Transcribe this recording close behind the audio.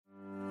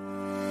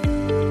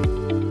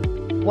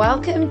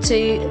Welcome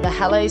to the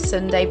Hello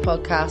Sunday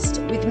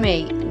podcast with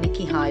me,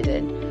 Nikki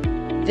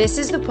Hayden. This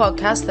is the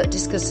podcast that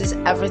discusses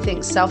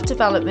everything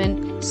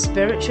self-development,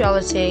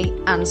 spirituality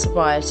and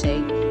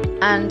sobriety.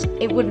 And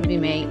it wouldn't be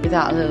me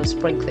without a little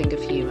sprinkling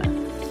of humour.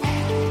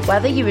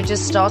 Whether you are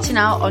just starting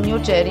out on your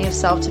journey of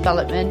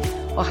self-development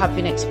or have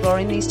been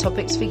exploring these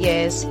topics for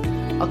years,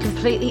 are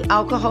completely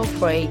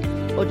alcohol-free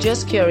or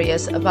just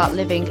curious about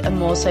living a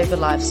more sober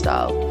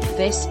lifestyle,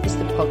 this is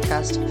the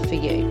podcast for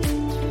you.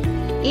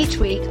 Each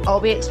week, I'll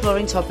be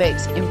exploring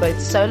topics in both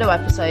solo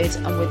episodes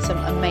and with some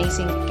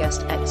amazing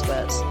guest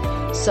experts.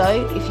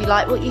 So if you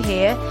like what you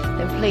hear,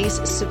 then please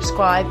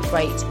subscribe,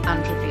 rate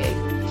and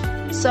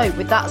review. So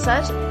with that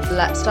said,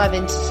 let's dive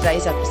into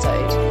today's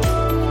episode.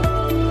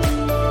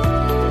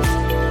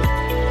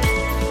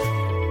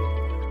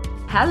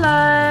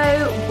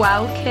 Hello,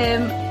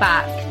 welcome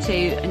back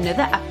to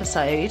another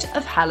episode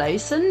of Hello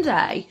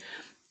Sunday.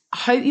 I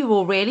hope you're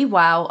all really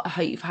well. I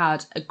hope you've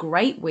had a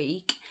great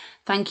week.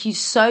 Thank you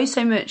so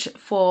much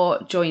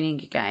for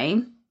joining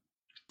again.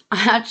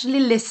 I actually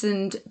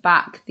listened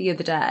back the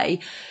other day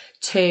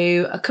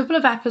to a couple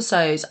of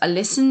episodes. I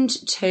listened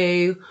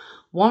to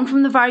one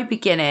from the very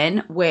beginning,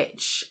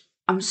 which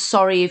I'm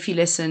sorry if you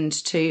listened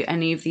to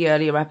any of the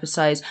earlier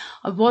episodes.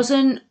 I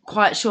wasn't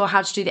quite sure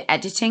how to do the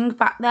editing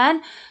back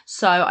then,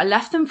 so I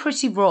left them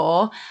pretty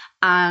raw,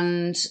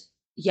 and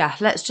yeah,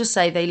 let's just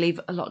say they leave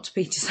a lot to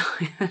be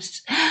desired.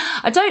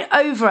 I don't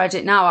over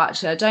edit now,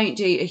 actually. I don't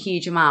do a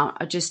huge amount.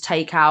 I just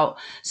take out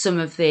some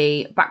of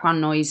the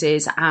background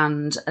noises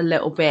and a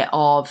little bit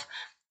of,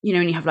 you know,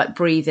 when you have like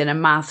breathing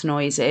and mouth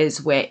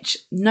noises, which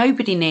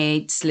nobody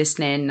needs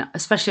listening,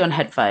 especially on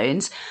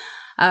headphones.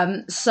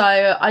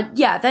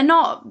 They're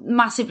not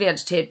massively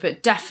edited,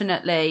 but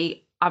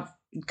definitely I've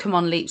come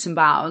on leaps and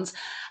bounds.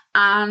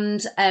 And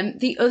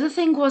the other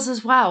thing was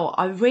as well,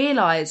 I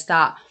realised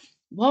that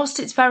whilst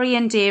it's very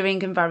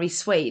endearing and very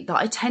sweet, that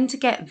I tend to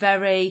get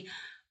very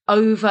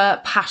over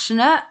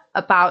passionate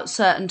about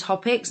certain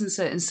topics and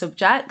certain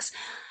subjects.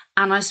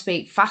 And I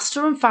speak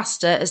faster and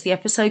faster as the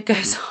episode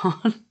goes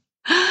on.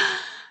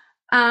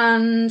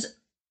 And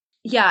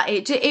yeah,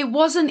 it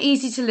wasn't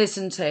easy to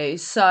listen to.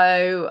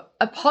 So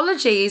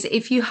apologies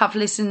if you have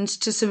listened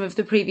to some of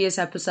the previous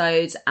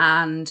episodes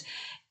and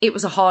it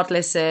was a hard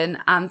listen.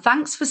 And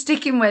thanks for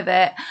sticking with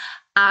it.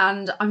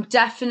 And I'm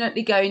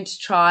definitely going to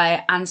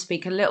try and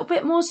speak a little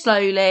bit more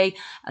slowly,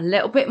 a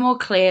little bit more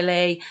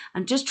clearly,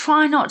 and just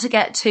try not to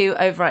get too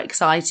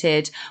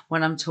overexcited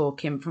when I'm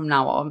talking from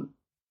now on.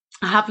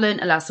 I have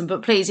learned a lesson,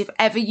 but please, if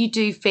ever you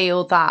do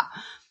feel that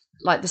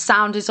like the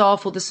sound is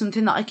off or there's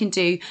something that I can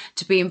do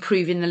to be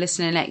improving the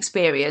listening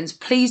experience,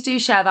 please do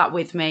share that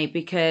with me,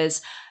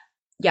 because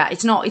yeah,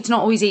 it's not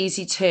always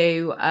easy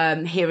to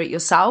hear it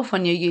yourself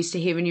when you're used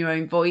to hearing your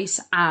own voice.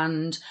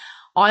 And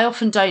I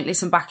often don't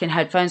listen back in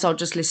headphones. I'll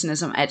just listen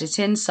as I'm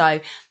editing. So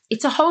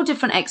it's a whole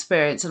different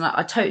experience, and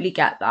I totally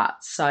get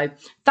that. So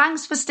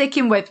thanks for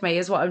sticking with me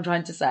is what I'm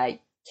trying to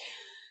say.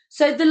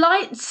 So the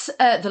nights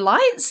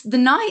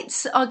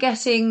are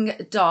getting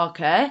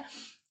darker,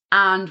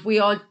 and we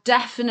are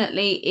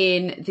definitely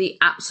in the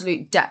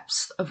absolute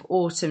depths of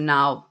autumn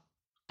now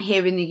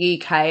here in the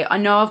UK. I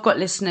know I've got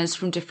listeners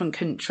from different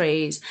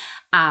countries,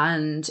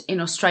 and in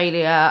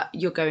Australia,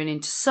 you're going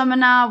into summer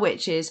now,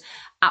 which is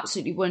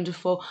absolutely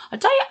wonderful. I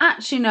don't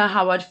actually know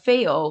how I'd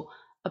feel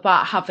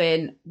about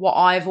having what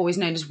I've always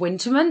known as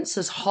winter months,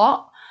 as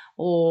hot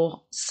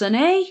or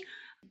sunny.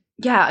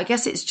 Yeah, I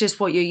guess it's just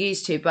what you're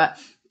used to. But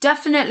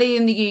definitely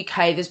in the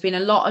UK, there's been a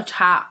lot of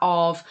chat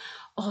of,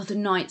 oh, the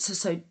nights are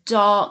so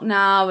dark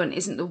now, and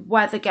isn't the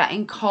weather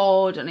getting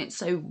cold, and it's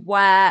so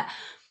wet.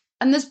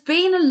 And there's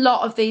been a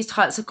lot of these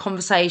types of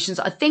conversations.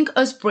 I think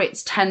us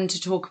Brits tend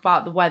to talk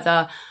about the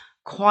weather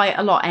quite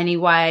a lot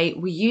anyway.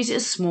 We use it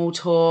as small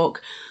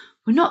talk.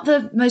 We're not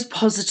the most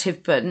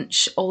positive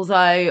bunch,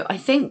 although I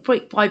think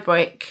brick by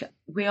brick,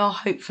 we are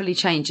hopefully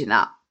changing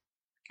that.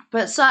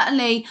 But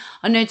certainly,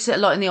 I notice it a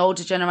lot in the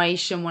older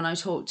generation when I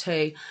talk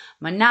to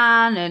my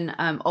nan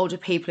and older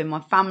people in my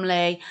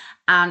family.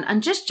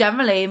 And just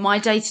generally in my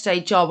day-to-day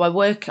job,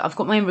 I've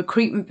got my own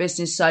recruitment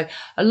business. So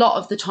a lot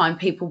of the time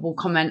people will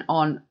comment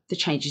on the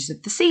changes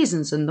of the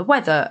seasons and the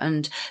weather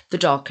and the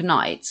darker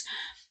nights.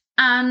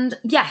 And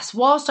yes,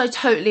 whilst I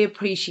totally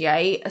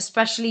appreciate,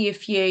 especially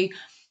if you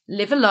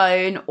live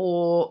alone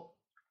or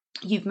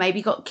you've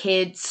maybe got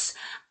kids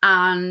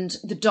and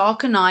the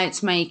darker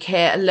nights make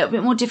it a little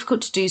bit more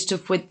difficult to do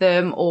stuff with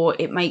them, or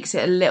it makes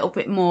it a little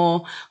bit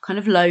more kind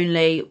of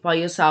lonely by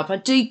yourself. I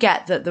do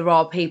get that there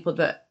are people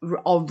that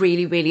are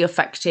really, really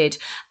affected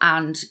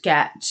and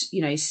get,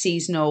 you know,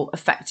 seasonal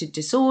affective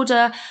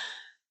disorder.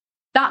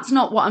 That's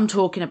not what I'm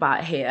talking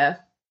about here.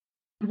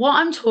 What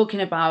I'm talking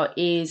about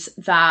is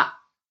that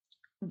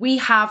we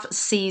have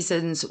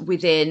seasons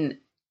within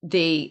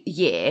the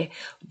year,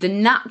 the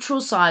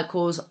natural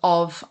cycles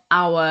of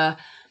our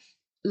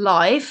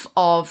life,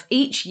 of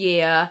each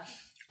year,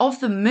 of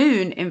the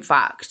moon. In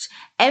fact,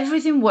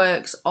 everything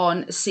works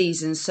on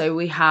seasons. So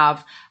we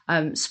have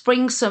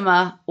spring,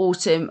 summer,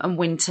 autumn and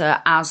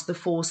winter as the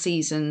 4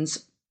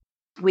 seasons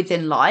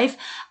within life.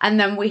 And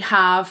then we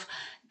have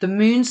the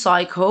moon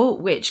cycle,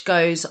 which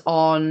goes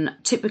on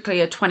typically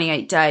a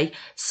 28-day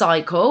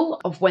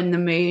cycle of when the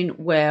moon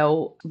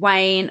will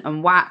wane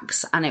and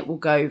wax, and it will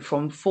go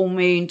from full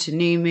moon to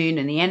new moon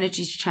and the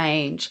energies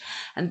change.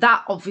 And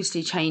that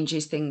obviously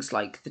changes things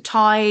like the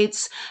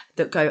tides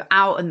that go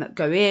out and that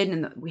go in,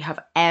 and that we have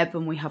ebb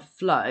and we have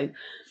flow.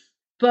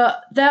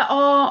 But there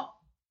are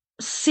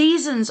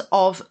seasons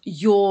of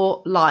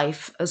your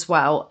life as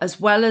well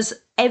as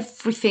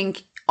everything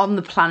on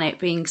the planet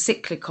being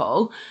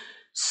cyclical.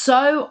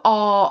 So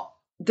are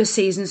the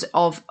seasons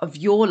of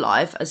your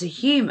life as a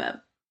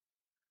human.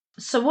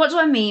 So what do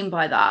I mean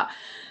by that?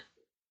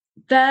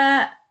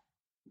 There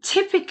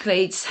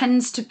typically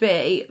tends to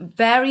be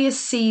various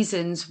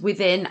seasons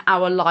within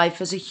our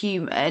life as a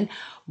human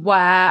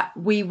where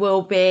we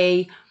will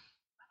be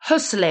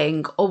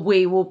hustling, or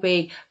we will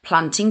be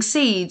planting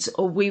seeds,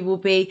 or we will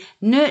be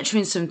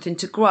nurturing something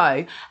to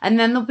grow. And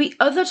then there'll be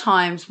other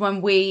times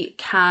when we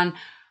can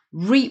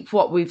reap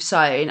what we've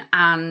sown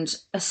and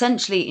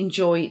essentially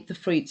enjoy the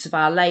fruits of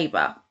our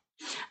labour.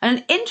 And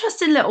an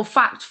interesting little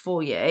fact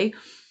for you,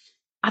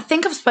 I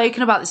think I've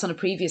spoken about this on a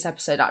previous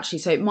episode actually,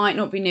 so it might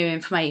not be new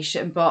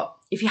information, but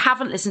if you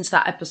haven't listened to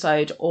that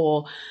episode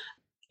or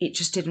it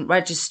just didn't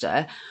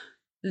register,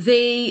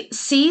 the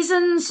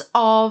seasons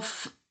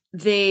of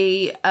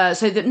the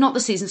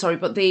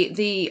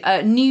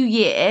new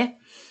year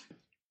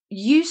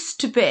used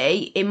to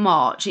be in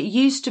March. It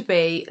used to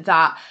be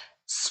that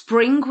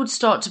spring would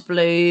start to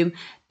bloom,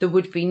 there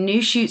would be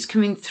new shoots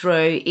coming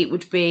through, it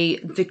would be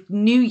the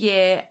new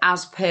year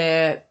as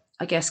per,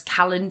 I guess,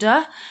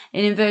 calendar,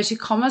 in inverted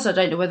commas. I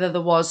don't know whether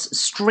there was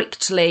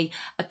strictly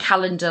a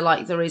calendar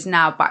like there is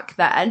now back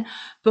then,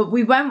 but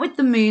we went with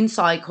the moon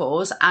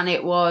cycles, and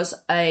it was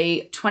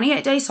a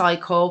 28-day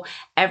cycle.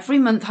 Every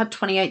month had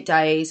 28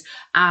 days,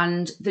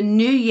 and the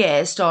new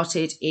year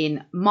started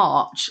in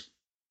March.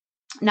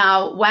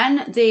 Now,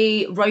 when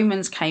the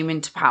Romans came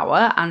into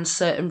power and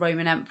certain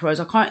Roman emperors,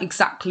 I can't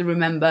exactly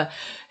remember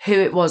who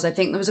it was. I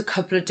think there was a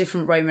couple of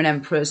different Roman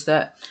emperors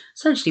that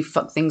essentially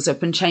fucked things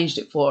up and changed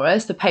it for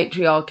us. The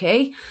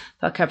patriarchy,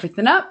 fuck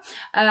everything up.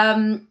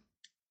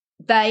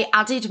 They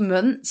added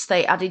months,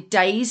 they added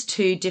days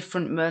to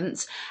different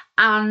months.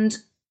 And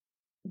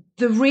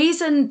the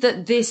reason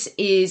that this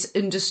is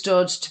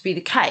understood to be the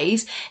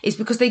case is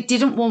because they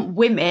didn't want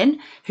women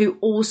who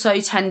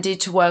also tended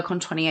to work on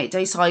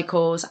 28-day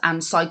cycles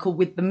and cycle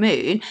with the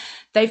moon.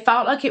 They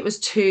felt like it was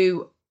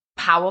too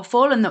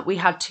powerful and that we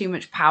had too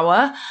much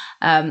power.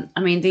 I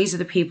mean, these are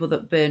the people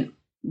that burnt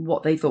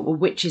what they thought were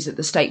witches at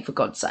the stake, for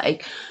God's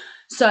sake.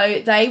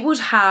 So they would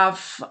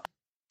have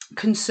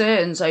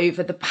concerns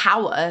over the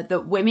power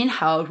that women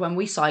held when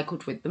we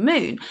cycled with the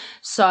moon.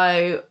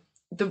 So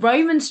the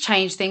Romans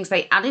changed things.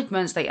 They added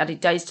months, they added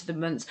days to the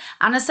months.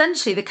 And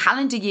essentially the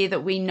calendar year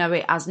that we know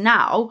it as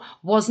now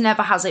was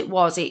never as it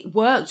was. It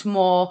worked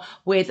more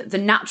with the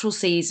natural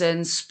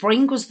seasons.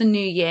 Spring was the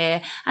new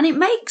year. And it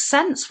makes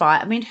sense,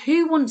 right? I mean,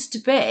 who wants to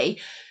be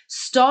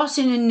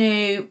starting a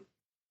new,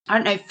 I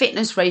don't know,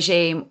 fitness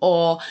regime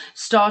or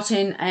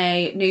starting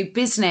a new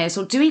business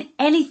or doing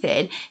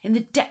anything in the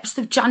depths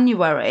of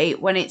January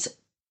when it's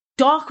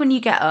dark when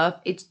you get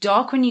up, it's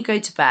dark when you go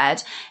to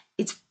bed,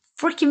 it's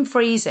freaking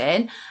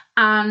freezing,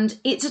 and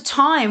it's a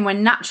time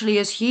when naturally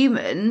as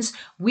humans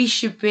we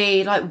should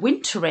be like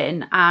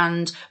wintering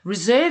and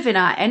reserving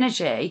our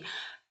energy.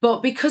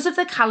 But because of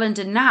the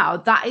calendar now,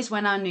 that is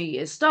when our new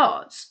year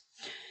starts.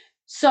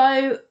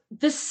 So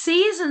the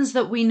seasons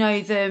that we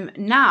know them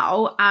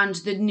now and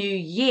the new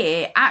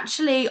year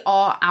actually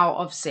are out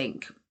of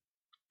sync.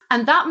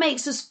 And that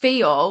makes us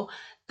feel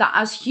that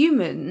as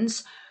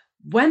humans,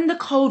 when the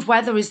cold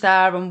weather is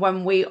there and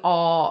when we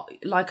are,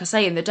 like I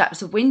say, in the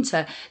depths of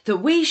winter, that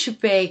we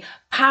should be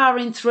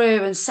powering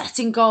through and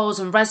setting goals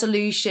and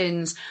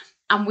resolutions,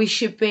 and we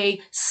should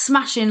be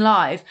smashing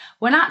life,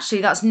 when actually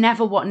that's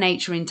never what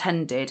nature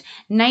intended.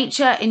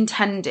 Nature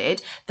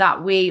intended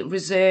that we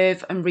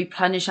reserve and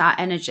replenish our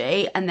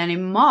energy, and then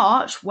in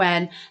March,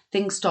 when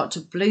things start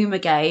to bloom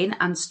again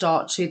and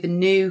the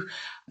new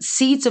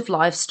seeds of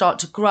life start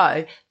to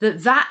grow,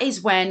 that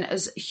is when,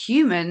 as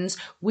humans,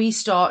 we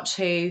start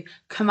to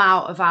come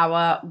out of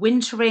our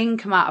wintering,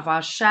 come out of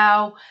our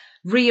shell,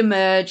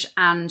 re-emerge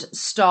and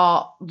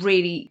start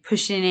really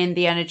pushing in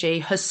the energy,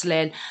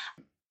 hustling.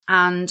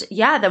 And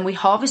yeah, then we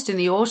harvest in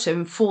the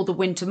autumn for the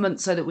winter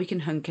months so that we can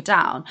hunker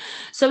down.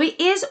 So it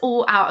is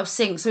all out of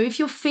sync. So if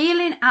you're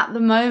feeling at the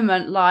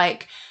moment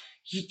like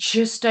you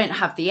just don't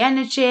have the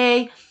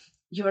energy,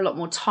 you're a lot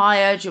more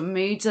tired, your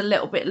mood's a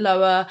little bit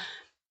lower,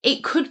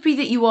 it could be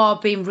that you are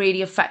being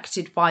really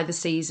affected by the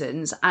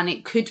seasons, and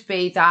it could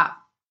be that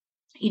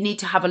you need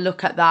to have a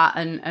look at that,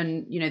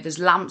 and you know, there's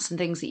lamps and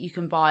things that you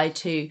can buy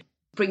to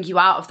bring you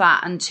out of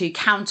that and to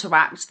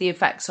counteract the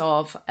effects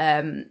of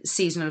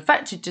seasonal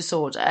affective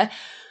disorder.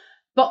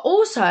 But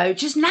also,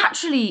 just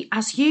naturally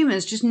as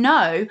humans, just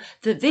know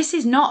that this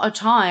is not a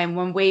time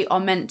when we are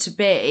meant to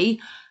be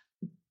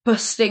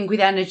busting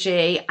with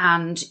energy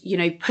and, you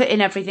know,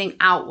 putting everything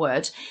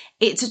outward.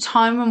 It's a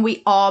time when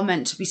we are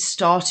meant to be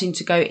starting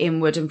to go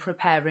inward and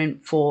preparing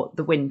for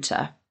the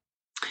winter.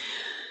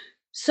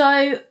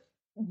 So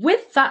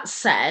with that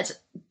said,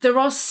 there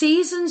are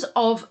seasons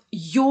of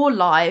your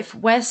life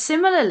where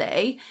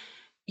similarly,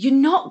 you're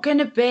not going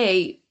to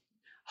be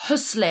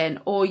hustling,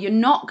 or you're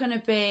not going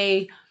to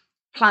be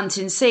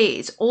planting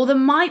seeds, or there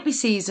might be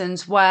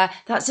seasons where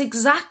that's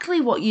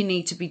exactly what you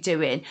need to be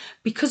doing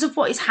because of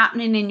what is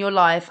happening in your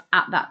life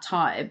at that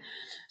time.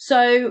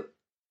 So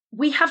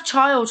we have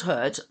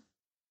childhood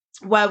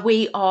where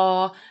we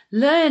are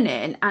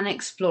learning and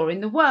exploring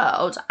the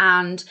world,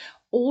 and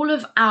all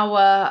of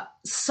our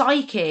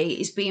psyche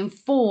is being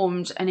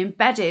formed and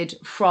embedded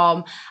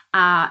from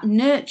our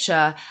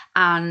nurture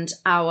and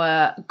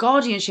our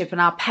guardianship and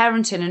our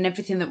parenting and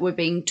everything that we're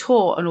being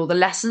taught, and all the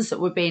lessons that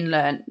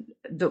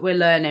we're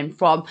learning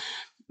from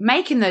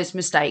making those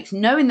mistakes,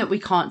 knowing that we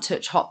can't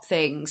touch hot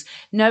things,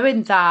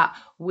 knowing that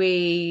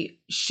we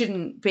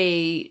shouldn't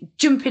be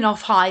jumping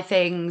off high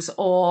things,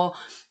 or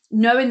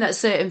knowing that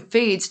certain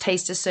foods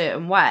taste a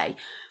certain way.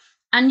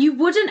 And you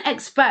wouldn't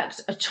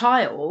expect a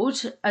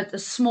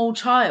small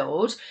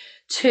child,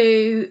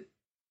 to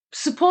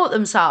support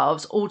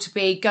themselves, or to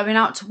be going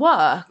out to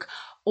work,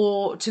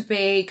 or to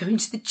be going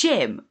to the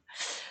gym.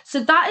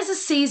 So that is a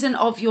season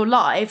of your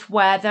life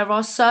where there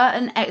are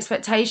certain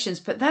expectations,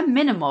 but they're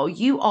minimal.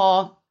 You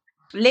are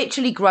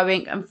literally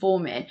growing and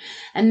forming.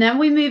 And then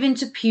we move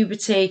into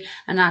puberty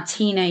and our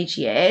teenage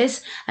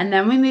years. And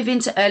then we move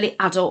into early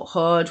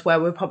adulthood, where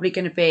we're probably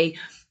going to be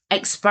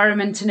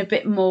experimenting a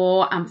bit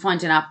more and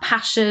finding our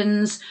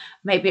passions,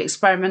 maybe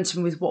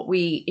experimenting with what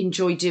we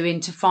enjoy doing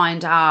to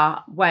find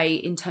our way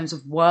in terms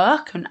of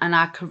work and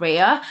our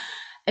career,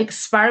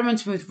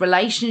 experimenting with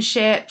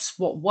relationships,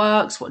 what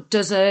works, what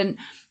doesn't,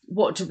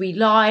 what do we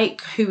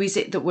like, who is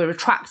it that we're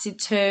attracted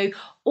to,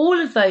 all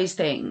of those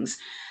things.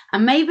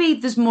 And maybe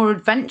there's more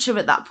adventure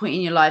at that point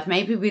in your life,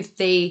 maybe with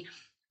the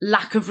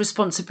lack of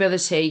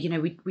responsibility.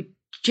 We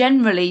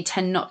generally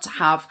tend not to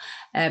have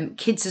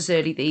kids as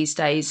early these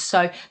days.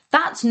 So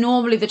that's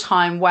normally the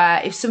time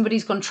where if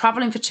somebody's gone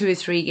traveling for 2 or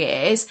 3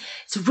 years,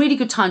 it's a really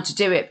good time to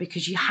do it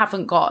because you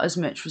haven't got as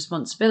much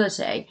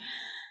responsibility.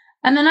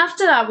 And then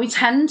after that, we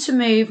tend to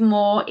move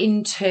more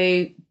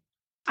into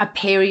a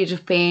period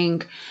of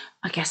being,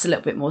 I guess, a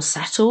little bit more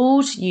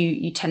settled.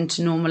 You tend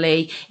to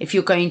normally, if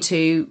you're going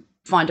to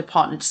find a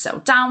partner to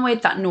settle down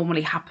with, that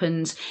normally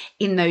happens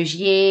in those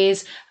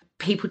years.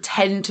 People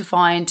tend to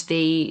find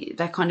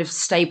their kind of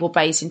stable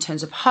base in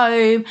terms of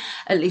home,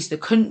 at least the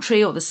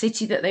country or the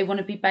city that they want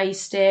to be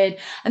based in.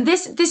 And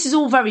this is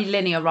all very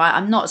linear, right?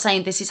 I'm not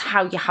saying this is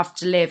how you have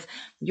to live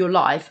your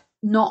life,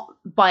 not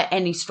by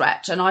any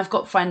stretch. And I've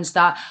got friends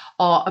that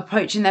are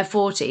approaching their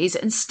 40s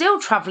and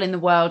still traveling the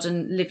world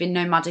and living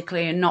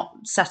nomadically and not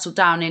settled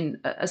down in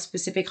a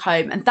specific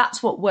home. And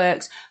that's what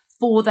works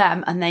for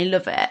them and they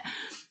love it.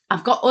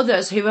 I've got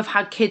others who have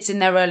had kids in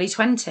their early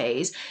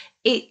 20s.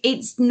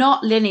 It's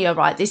not linear,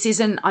 right?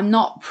 I'm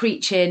not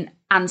preaching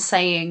and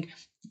saying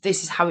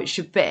this is how it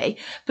should be,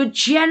 but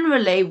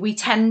generally we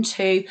tend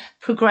to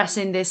progress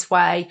in this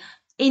way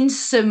in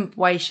some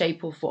way,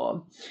 shape or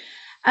form.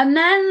 And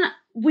then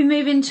we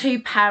move into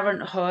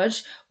parenthood,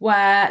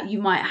 where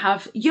you might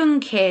have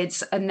young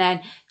kids and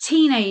then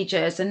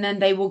teenagers, and then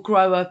they will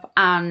grow up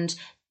and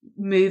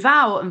move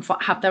out and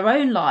have their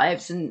own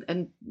lives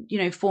and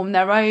form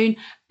their own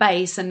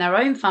base and their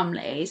own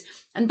families.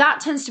 And that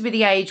tends to be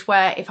the age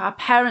where if our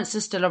parents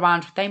are still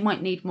around, they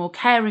might need more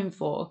caring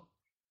for.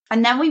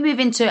 And then we move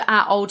into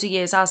our older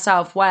years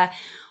ourselves, where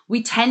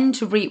we tend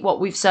to reap what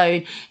we've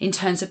sown in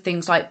terms of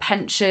things like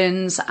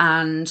pensions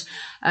and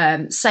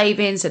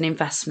savings and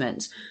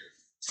investments.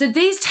 So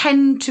these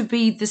tend to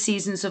be the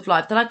seasons of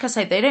life that, like I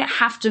say, they don't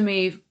have to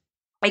move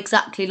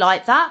exactly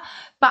like that.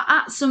 But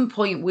at some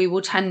point, we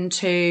will tend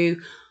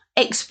to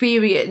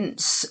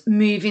experience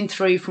moving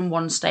through from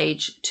one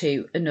stage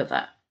to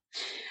another.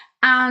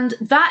 And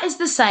that is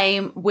the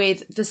same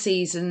with the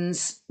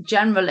seasons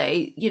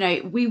generally.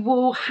 We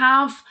will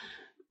have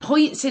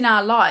points in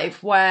our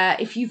life where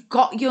if you've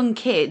got young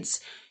kids,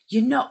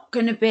 you're not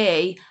going to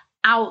be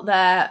out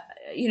there.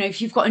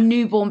 If you've got a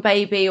newborn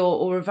baby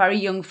or a very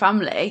young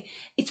family,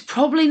 it's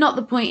probably not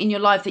the point in your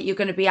life that you're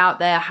going to be out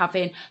there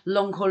having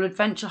long haul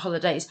adventure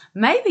holidays.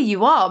 Maybe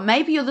you are.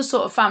 Maybe you're the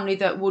sort of family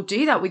that will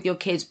do that with your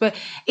kids, but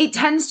it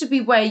tends to be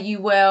where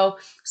you will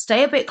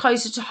stay a bit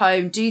closer to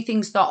home, do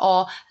things that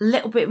are a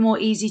little bit more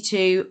easy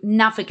to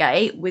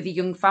navigate with a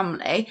young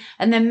family.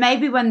 And then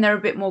maybe when they're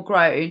a bit more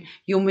grown,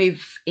 you'll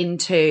move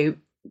into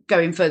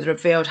going further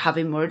afield,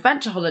 having more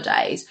adventure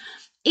holidays.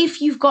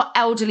 If you've got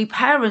elderly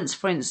parents,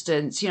 for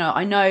instance,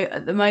 I know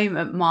at the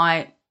moment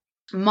my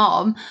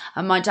mom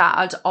and my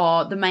dad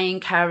are the main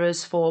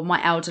carers for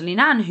my elderly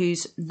nan,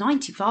 who's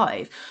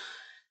 95.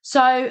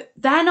 So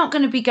they're not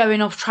going to be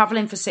going off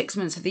traveling for 6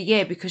 months of the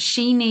year because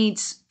she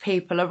needs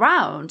people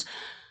around.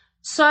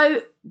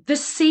 So the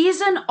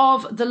season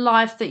of the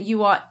life that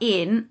you are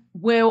in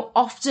will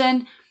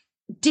often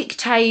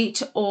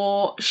dictate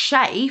or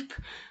shape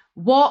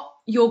what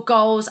your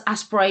goals,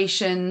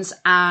 aspirations,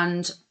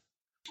 and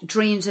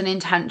dreams and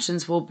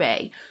intentions will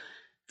be.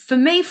 for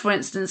me, for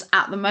instance,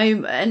 at the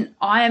moment,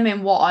 I am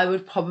in what I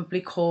would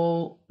probably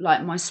call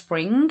like my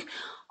spring.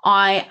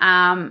 I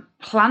am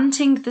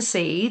planting the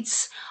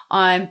seeds.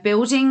 I'm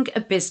building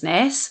a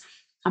business.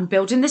 I'm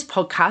building this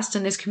podcast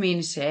and this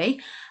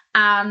community.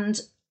 And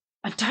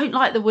I don't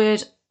like the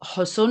word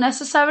hustle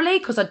necessarily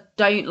because I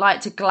don't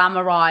like to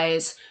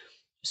glamorize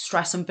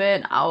stress and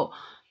burnout.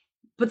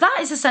 But that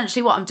is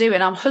essentially what I'm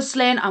doing. I'm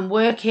hustling, I'm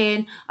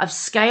working. I've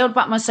scaled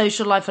back my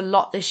social life a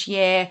lot this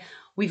year.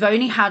 We've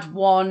only had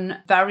one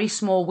very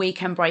small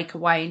weekend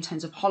breakaway in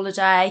terms of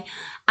holiday.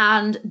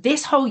 And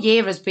this whole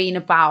year has been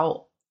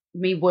about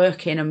me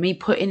working and me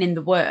putting in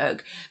the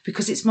work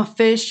because it's my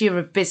first year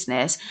of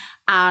business.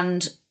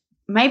 And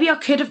maybe I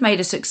could have made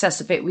a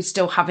success of it with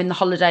still having the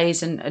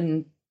holidays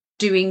and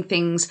doing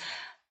things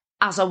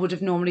as I would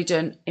have normally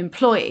done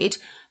employed.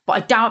 But I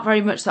doubt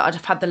very much that I'd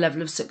have had the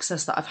level of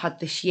success that I've had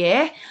this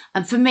year.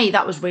 And for me,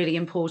 that was really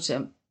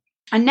important.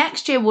 And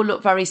next year will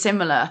look very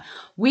similar.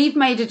 We've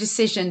made a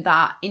decision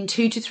that in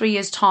 2 to 3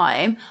 years'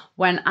 time,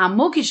 when our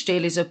mortgage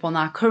deal is up on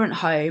our current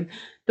home,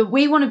 that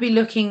we want to be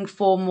looking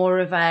for more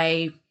of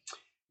a,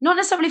 not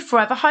necessarily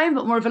forever home,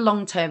 but more of a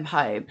long-term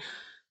home.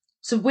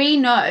 So we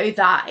know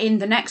that in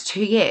the next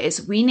 2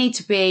 years, we need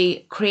to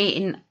be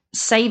creating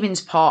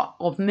savings pot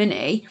of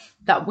money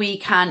that we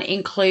can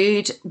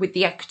include with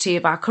the equity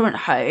of our current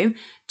home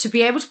to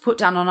be able to put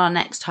down on our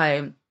next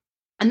home.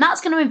 And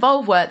that's going to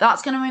involve work.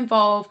 That's going to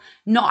involve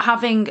not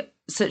having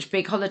such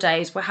big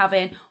holidays. We're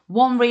having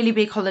one really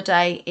big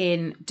holiday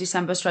in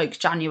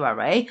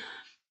December/January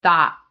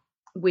that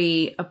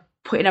we are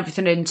putting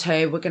everything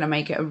into. We're going to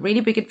make it a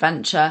really big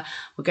adventure.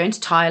 We're going to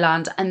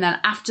Thailand. And then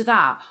after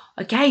that,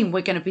 again,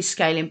 we're going to be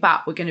scaling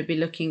back. We're going to be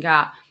looking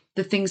at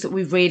the things that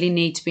we really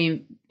need to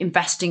be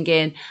investing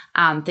in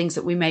and things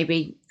that we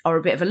maybe are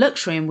a bit of a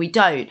luxury and we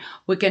don't.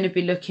 We're going to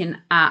be looking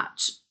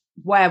at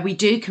where we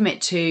do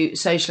commit to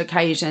social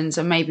occasions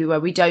and maybe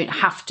where we don't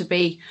have to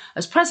be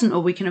as present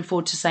or we can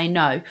afford to say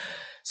no.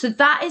 So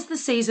that is the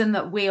season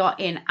that we are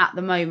in at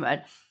the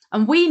moment.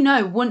 And we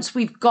know once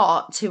we've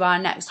got to our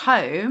next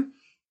home,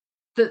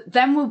 that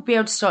then we'll be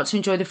able to start to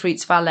enjoy the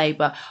fruits of our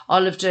labour.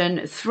 I'll have done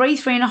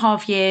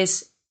 3.5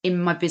 years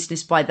in my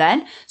business by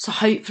then. So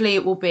hopefully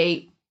it will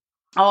be,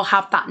 I'll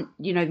have that,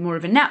 more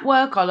of a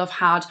network. I'll have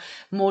had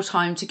more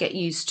time to get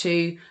used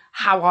to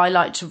how I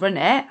like to run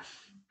it.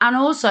 And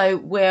also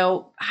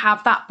we'll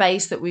have that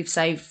base that we've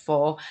saved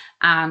for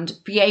and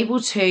be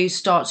able to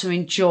start to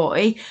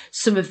enjoy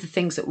some of the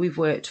things that we've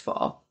worked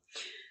for.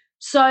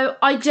 So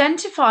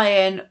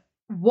identifying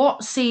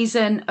what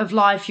season of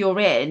life you're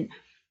in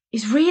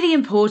is really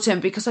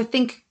important because I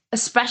think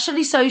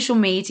especially social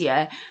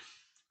media,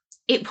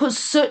 it puts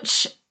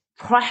such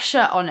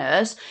pressure on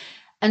us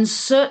and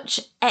such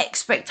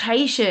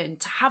expectation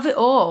to have it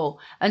all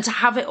and to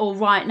have it all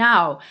right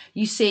now.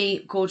 You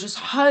see gorgeous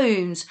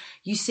homes,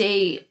 you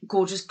see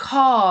gorgeous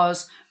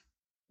cars,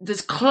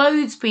 there's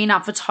clothes being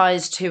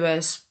advertised to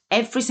us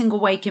every single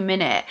waking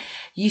minute.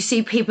 You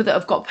see people that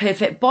have got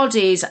perfect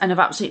bodies and have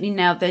absolutely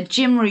nailed their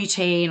gym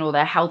routine or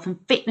their health and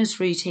fitness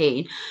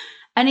routine.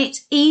 And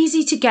it's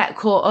easy to get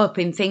caught up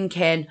in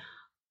thinking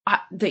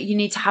that you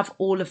need to have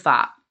all of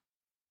that.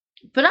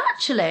 But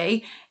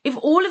actually, if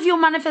all of your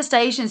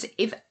manifestations,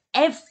 if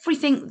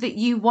everything that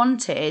you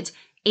wanted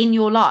in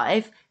your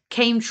life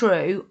came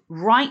true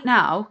right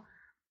now,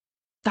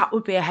 that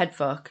would be a head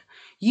fuck.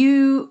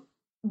 You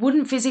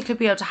wouldn't physically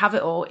be able to have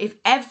it all.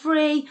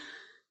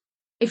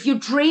 If your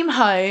dream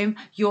home,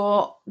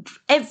 your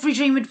every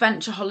dream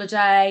adventure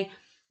holiday,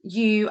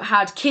 you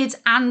had kids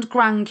and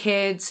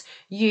grandkids,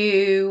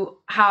 you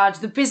had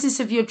the business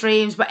of your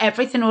dreams, but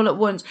everything all at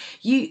once,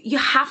 you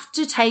have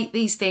to take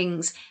these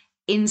things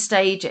in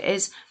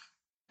stages.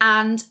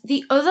 And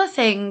the other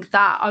thing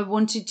that I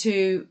wanted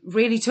to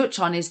really touch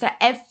on is that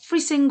every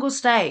single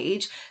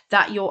stage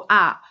that you're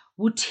at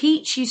will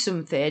teach you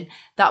something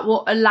that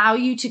will allow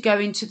you to go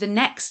into the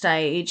next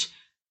stage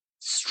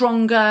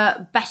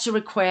stronger, better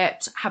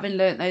equipped, having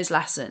learnt those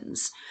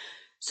lessons.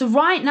 So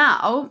right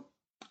now,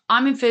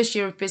 I'm in first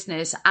year of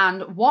business,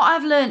 and what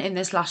I've learned in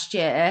this last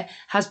year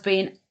has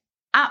been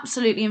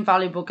absolutely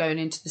invaluable going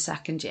into the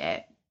second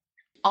year.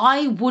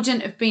 I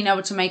wouldn't have been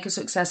able to make a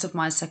success of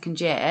my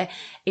second year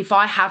if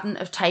I hadn't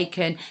have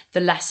taken the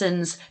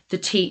lessons, the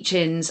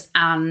teachings,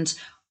 and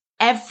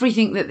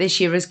everything that this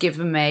year has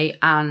given me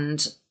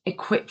and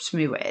equipped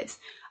me with.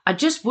 I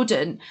just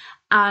wouldn't.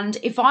 And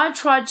if I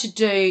tried to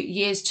do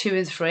years 2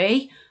 and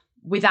 3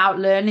 without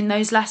learning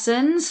those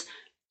lessons,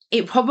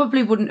 it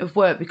probably wouldn't have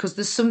worked because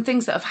there's some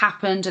things that have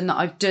happened and that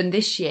I've done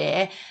this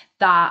year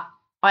that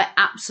I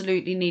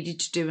absolutely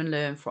needed to do and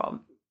learn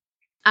from.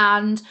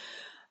 And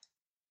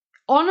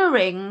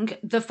honouring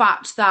the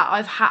fact that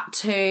I've had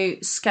to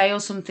scale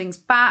some things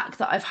back,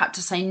 that I've had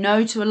to say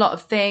no to a lot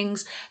of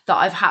things, that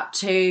I've had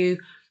to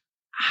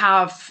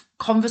have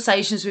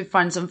conversations with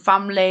friends and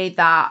family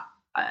that,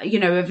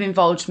 have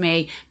involved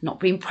me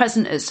not being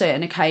present at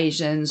certain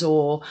occasions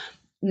or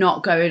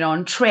not going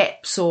on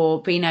trips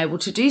or being able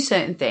to do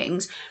certain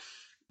things.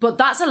 But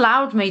that's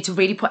allowed me to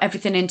really put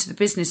everything into the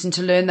business and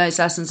to learn those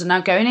lessons. And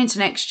now going into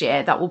next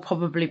year, that will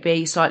probably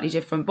be slightly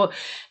different. But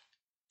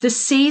the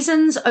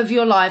seasons of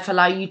your life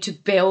allow you to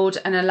build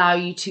and allow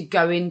you to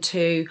go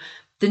into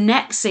the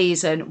next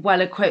season well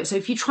equipped. So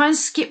if you try and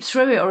skip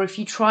through it, or if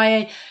you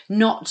try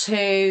not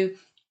to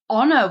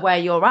honor where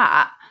you're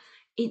at,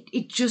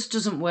 it just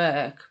doesn't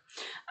work.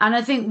 And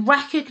I think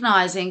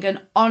recognizing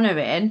and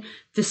honoring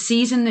the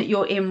season that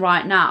you're in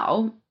right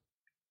now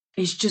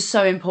is just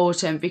so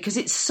important, because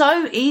it's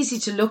so easy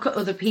to look at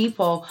other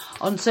people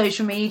on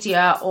social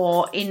media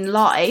or in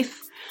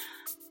life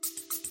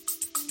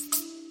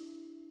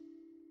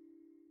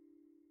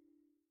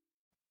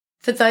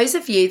For those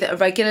of you that are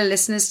regular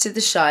listeners to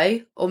the show,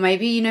 or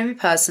maybe you know me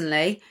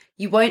personally,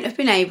 you won't have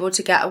been able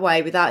to get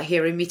away without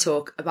hearing me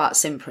talk about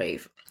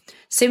Simprove.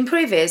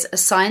 Simprove is a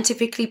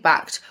scientifically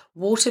backed,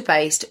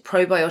 water-based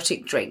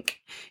probiotic drink.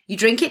 You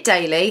drink it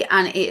daily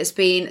and it has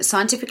been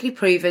scientifically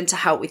proven to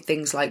help with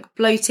things like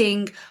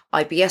bloating,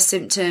 IBS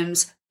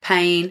symptoms,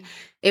 pain.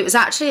 It was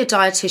actually a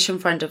dietitian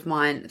friend of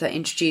mine that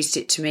introduced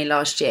it to me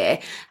last year,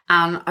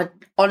 and I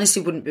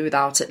honestly wouldn't be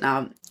without it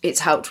now. It's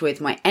helped with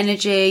my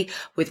energy,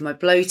 with my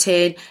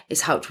bloating,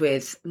 it's helped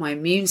with my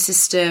immune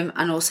system,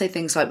 and also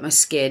things like my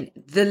skin.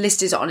 The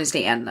list is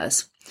honestly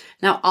endless.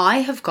 Now, I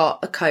have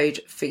got a code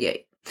for you.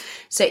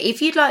 So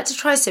if you'd like to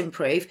try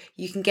Simprove,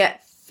 you can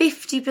get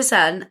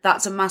 50%,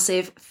 that's a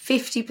massive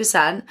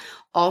 50%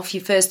 off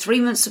your first 3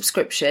 month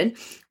subscription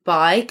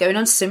by going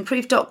on to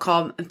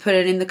simprove.com and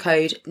putting in the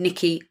code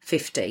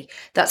Nikki50.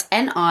 That's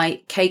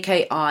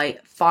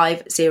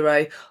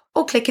NIKKI50,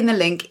 or clicking the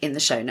link in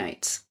the show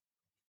notes.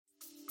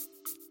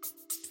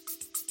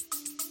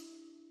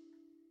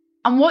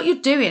 And what you're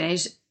doing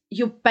is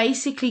you're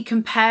basically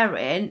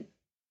comparing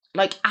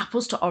like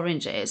apples to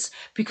oranges,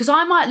 because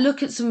I might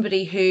look at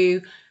somebody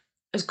who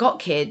has got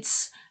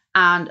kids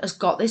and has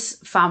got this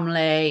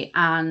family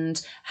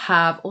and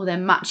have all their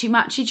matchy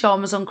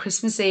pajamas on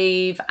Christmas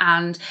Eve,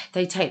 and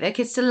they take their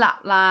kids to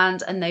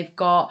Lapland, and they've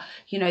got,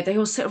 you know, they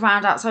all sit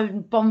around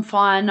outside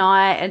bonfire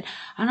night,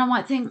 and I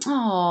might think,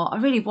 oh, I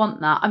really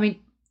want that. I mean,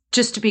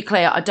 just to be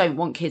clear, I don't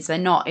want kids. They're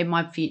not in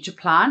my future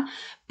plan.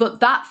 But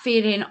that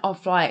feeling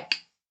of like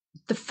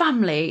the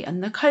family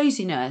and the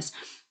coziness,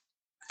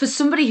 for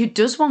somebody who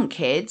does want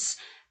kids,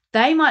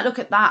 they might look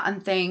at that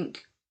and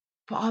think,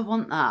 but I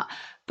want that.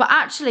 But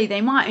actually,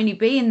 they might only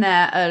be in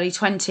their early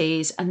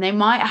 20s, and they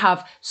might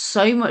have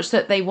so much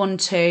that they want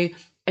to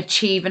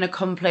achieve and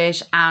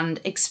accomplish and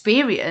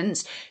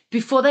experience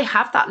before they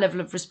have that level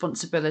of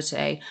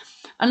responsibility.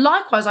 And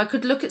likewise, I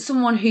could look at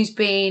someone who's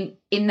been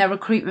in their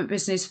recruitment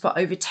business for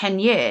over 10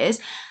 years,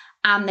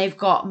 and they've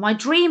got my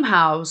dream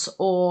house,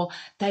 or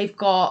they've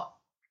got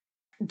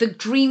the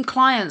dream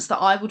clients that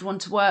I would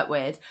want to work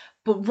with.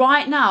 But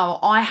right now,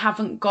 I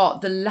haven't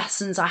got the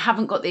lessons, I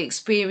haven't got the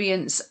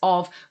experience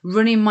of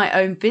running my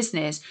own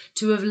business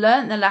to have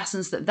learned the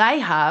lessons that they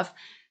have,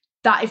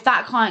 that if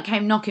that client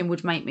came knocking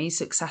would make me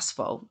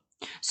successful.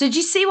 So do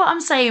you see what I'm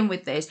saying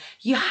with this?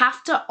 You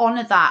have to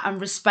honour that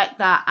and respect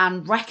that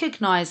and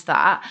recognise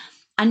that,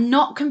 and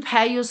not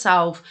compare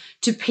yourself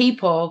to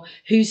people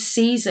whose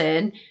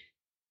season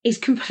is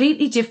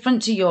completely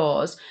different to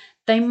yours.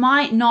 They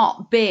might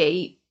not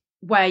be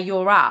where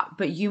you're at,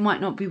 but you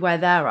might not be where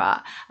they're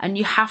at. And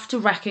you have to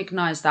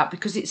recognize that,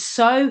 because it's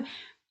so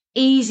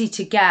easy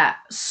to get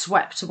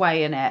swept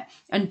away in it.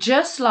 And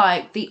just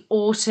like the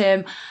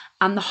autumn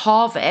and the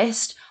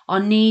harvest are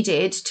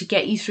needed to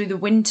get you through the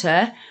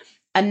winter,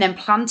 and then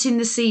planting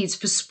the seeds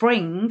for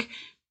spring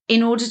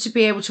in order to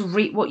be able to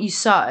reap what you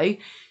sow,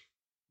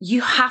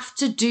 you have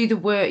to do the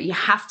work. You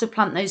have to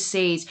plant those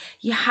seeds.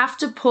 You have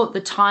to put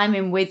the time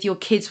in with your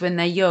kids when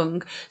they're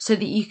young, so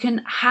that you can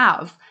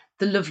have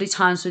the lovely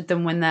times with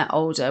them when they're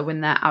older, when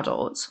they're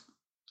adults.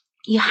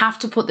 You have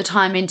to put the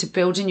time into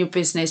building your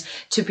business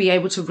to be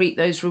able to reap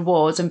those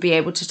rewards and be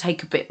able to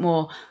take a bit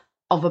more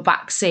of a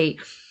back seat.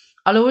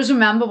 I'll always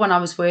remember when I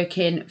was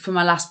working for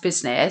my last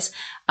business,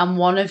 and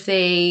one of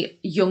the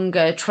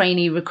younger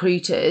trainee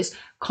recruiters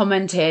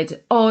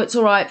commented, oh, it's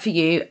all right for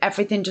you.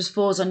 Everything just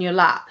falls on your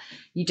lap.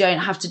 You don't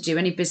have to do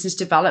any business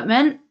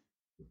development.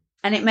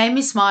 And it made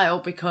me smile,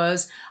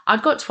 because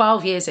I'd got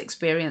 12 years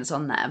experience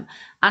on them.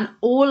 And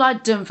all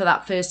I'd done for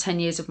that first 10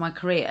 years of my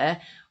career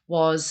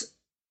was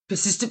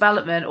business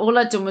development. All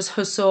I'd done was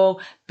hustle,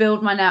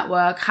 build my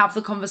network, have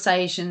the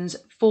conversations,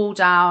 fall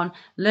down,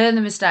 learn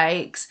the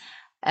mistakes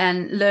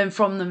and learn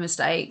from the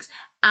mistakes.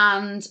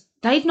 And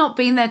they'd not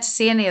been there to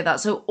see any of that.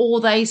 So all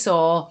they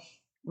saw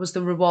was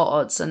the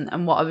rewards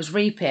and what I was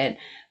reaping.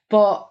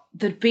 But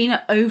there'd been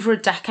over a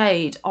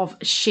decade of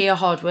sheer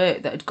hard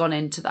work that had gone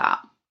into that.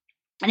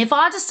 And if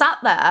I'd have sat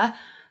there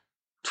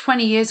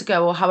 20 years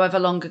ago, or however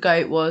long ago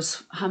it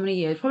was, how many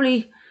years?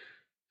 Probably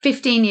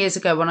 15 years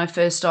ago when I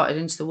first started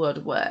into the world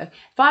of work.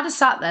 If I'd have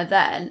sat there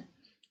then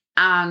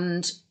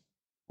and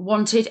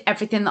wanted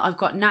everything that I've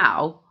got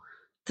now,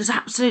 there's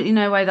absolutely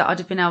no way that I'd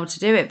have been able to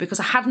do it, because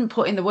I hadn't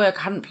put in the work,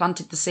 I hadn't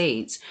planted the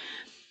seeds.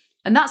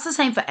 And that's the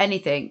same for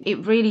anything.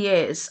 It really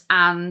is.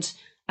 And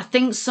I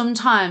think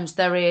sometimes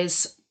there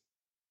is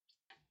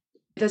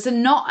there's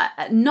not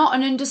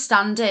an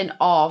understanding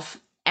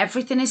of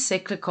everything is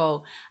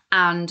cyclical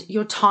and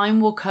your time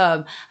will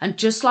come. And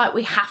just like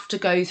we have to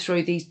go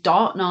through these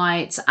dark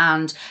nights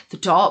and the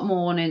dark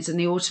mornings and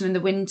the autumn and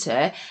the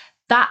winter,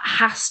 that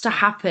has to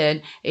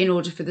happen in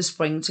order for the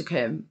spring to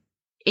come.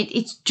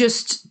 It's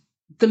just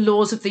the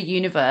laws of the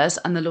universe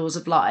and the laws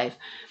of life.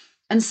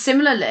 And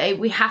similarly,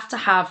 we have to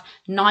have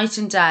night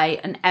and day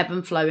and ebb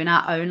and flow in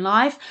our own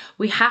life.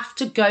 We have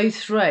to go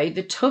through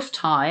the tough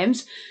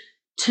times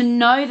to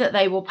know that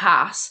they will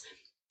pass,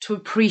 to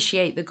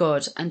appreciate the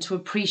good and to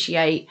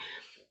appreciate,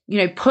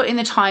 putting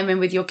the time in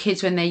with your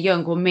kids when they're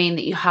young will mean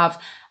that you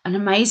have an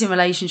amazing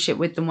relationship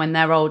with them when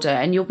they're older,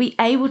 and you'll be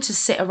able to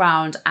sit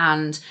around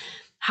and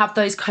have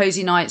those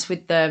cozy nights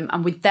with them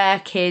and with their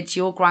kids,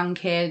 your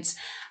grandkids,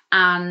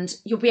 and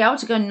you'll be able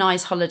to go on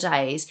nice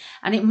holidays.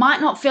 And it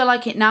might not feel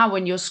like it now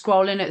when you're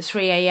scrolling at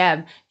 3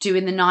 a.m.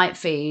 doing the night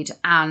feed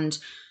and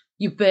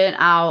you're burnt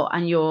out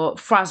and you're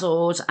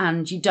frazzled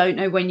and you don't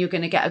know when you're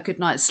going to get a good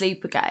night's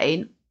sleep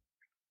again.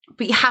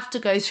 But you have to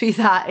go through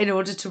that in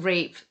order to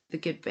reap the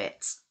good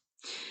bits.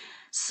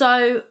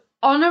 So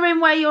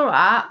honouring where you're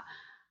at,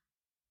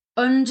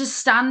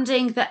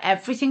 understanding that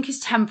everything is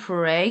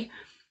temporary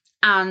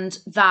and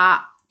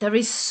that there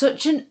is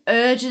such an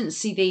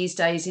urgency these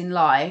days in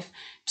life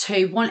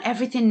to want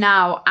everything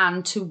now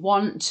and to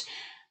want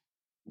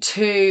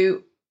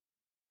to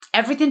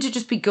everything to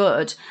just be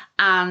good.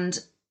 And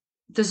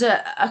there's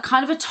a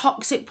kind of a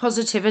toxic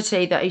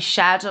positivity that is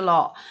shared a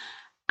lot.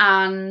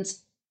 And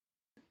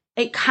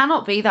it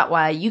cannot be that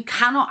way. You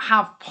cannot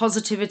have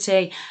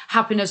positivity,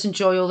 happiness and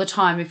joy all the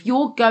time. If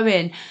you're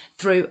going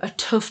through a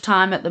tough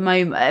time at the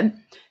moment,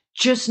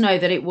 just know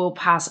that it will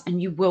pass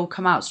and you will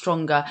come out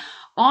stronger.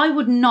 I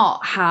would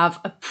not have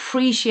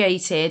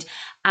appreciated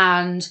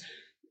and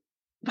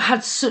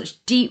had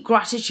such deep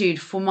gratitude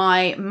for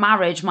my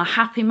marriage, my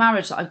happy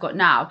marriage that I've got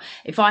now,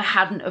 if I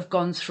hadn't have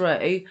gone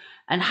through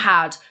and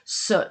had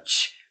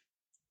such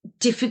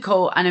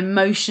difficult and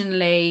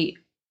emotionally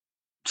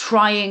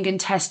trying and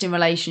testing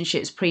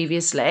relationships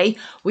previously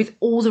with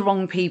all the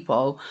wrong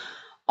people.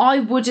 I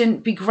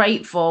wouldn't be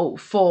grateful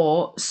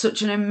for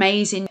such an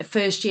amazing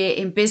first year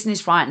in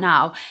business right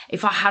now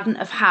if I hadn't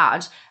have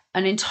had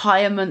an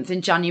entire month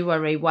in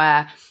January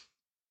where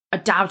I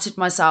doubted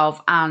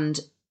myself and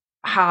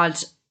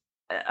had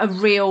a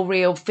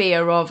real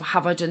fear of,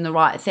 have I done the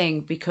right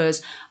thing,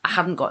 because I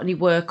hadn't got any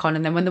work on.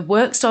 And then when the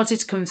work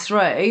started to come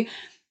through,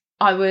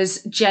 I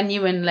was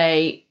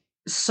genuinely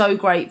so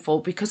grateful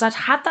because I'd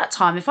had that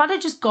time. If I'd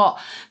have just got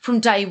from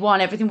day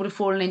one, everything would have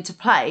fallen into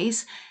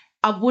place.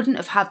 I wouldn't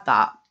have had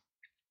that.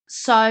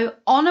 So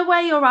honour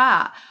where you're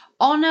at,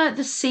 honour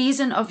the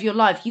season of your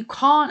life. You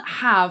can't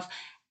have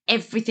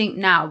everything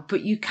now,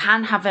 but you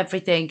can have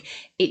everything.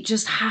 It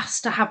just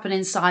has to happen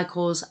in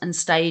cycles and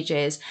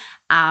stages.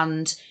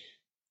 And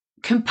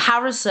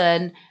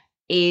comparison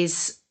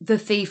is the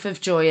thief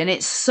of joy. And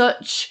it's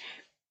such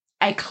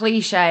a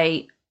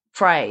cliche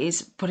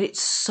phrase, but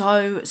it's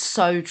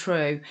so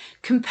true.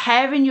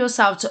 Comparing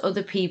yourself to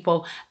other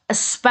people,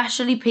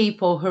 especially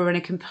people who are in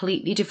a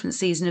completely different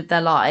season of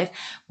their life,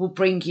 will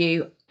bring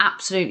you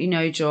absolutely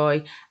no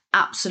joy,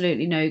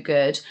 absolutely no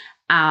good,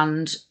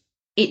 and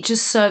it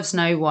just serves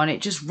no one.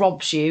 It just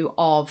robs you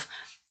of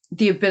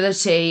the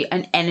ability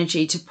and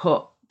energy to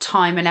put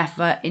time and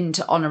effort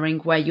into honouring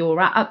where you're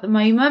at the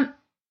moment.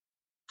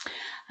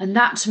 And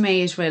that to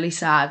me is really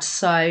sad.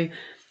 So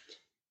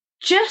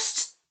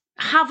just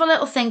have a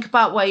little think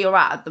about where you're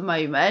at the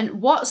moment.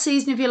 What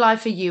season of your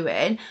life are you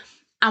in?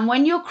 And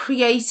when you're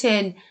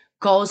creating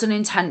goals and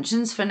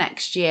intentions for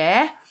next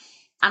year,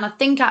 and I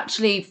think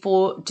actually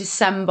for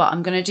December,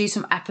 I'm going to do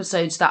some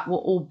episodes that will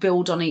all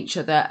build on each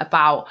other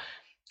about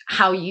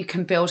how you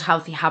can build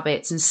healthy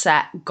habits and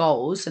set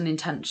goals and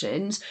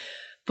intentions.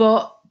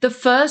 But the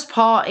first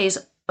part is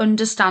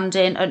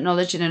understanding,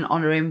 acknowledging and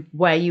honouring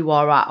where you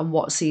are at and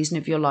what season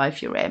of your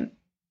life you're in.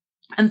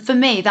 And for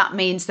me, that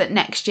means that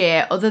next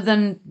year, other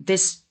than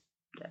this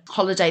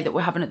holiday that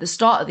we're having at the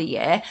start of the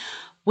year,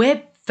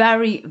 we're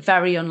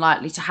very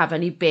unlikely to have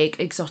any big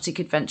exotic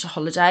adventure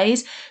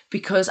holidays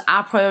because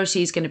our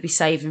priority is going to be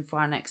saving for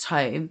our next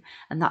home.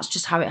 And that's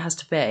just how it has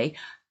to be.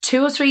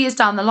 2 or 3 years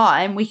down the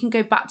line, we can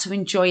go back to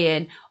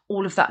enjoying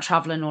all of that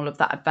travel and all of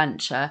that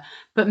adventure.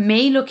 But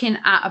me looking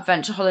at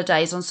adventure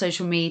holidays on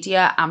social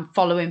media and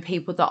following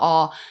people that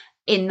are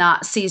in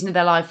that season of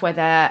their life where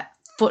they're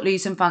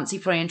footloose and fancy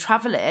free and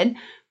traveling,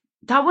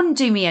 that wouldn't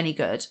do me any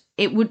good.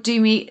 It would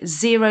do me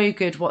zero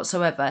good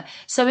whatsoever.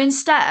 So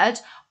instead,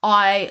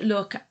 I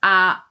look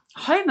at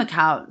home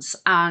accounts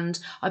and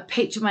I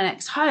picture my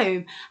next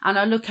home, and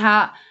I look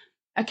at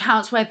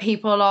accounts where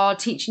people are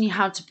teaching you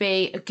how to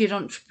be a good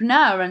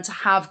entrepreneur and to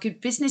have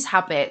good business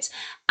habits,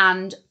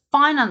 and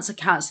finance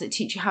accounts that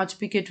teach you how to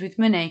be good with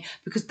money,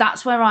 because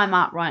that's where I'm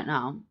at right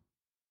now.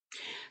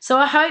 So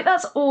I hope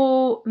that's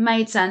all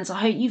made sense. I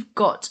hope you've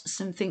got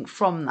something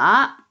from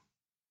that.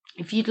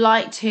 If you'd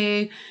like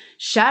to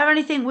share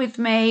anything with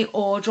me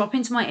or drop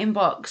into my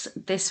inbox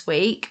this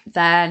week,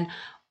 then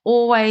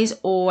always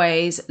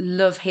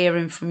love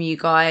hearing from you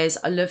guys.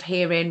 I love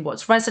hearing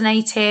what's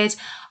resonated.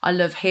 I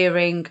love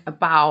hearing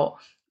about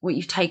what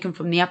you've taken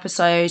from the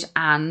episode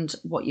and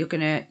what you're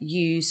going to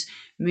use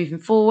moving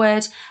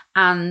forward.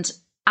 And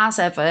as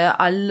ever,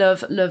 I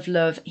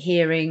love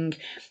hearing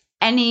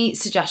any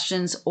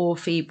suggestions or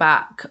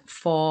feedback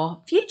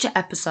for future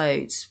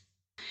episodes.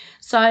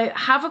 So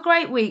have a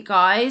great week,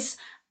 guys.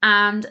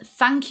 And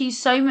thank you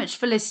so much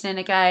for listening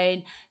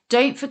again.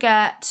 Don't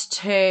forget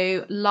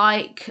to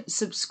like,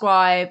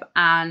 subscribe,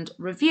 and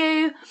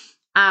review.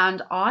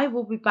 And I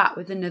will be back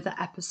with another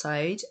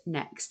episode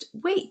next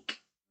week.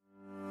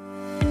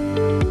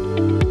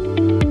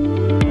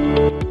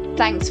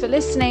 Thanks for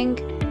listening.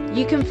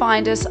 You can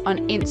find us on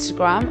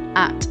Instagram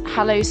at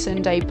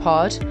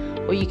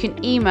HelloSundayPod, or you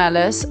can email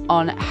us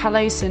on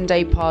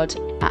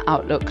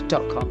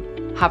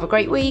hellosundaypod@outlook.com. Have a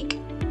great week.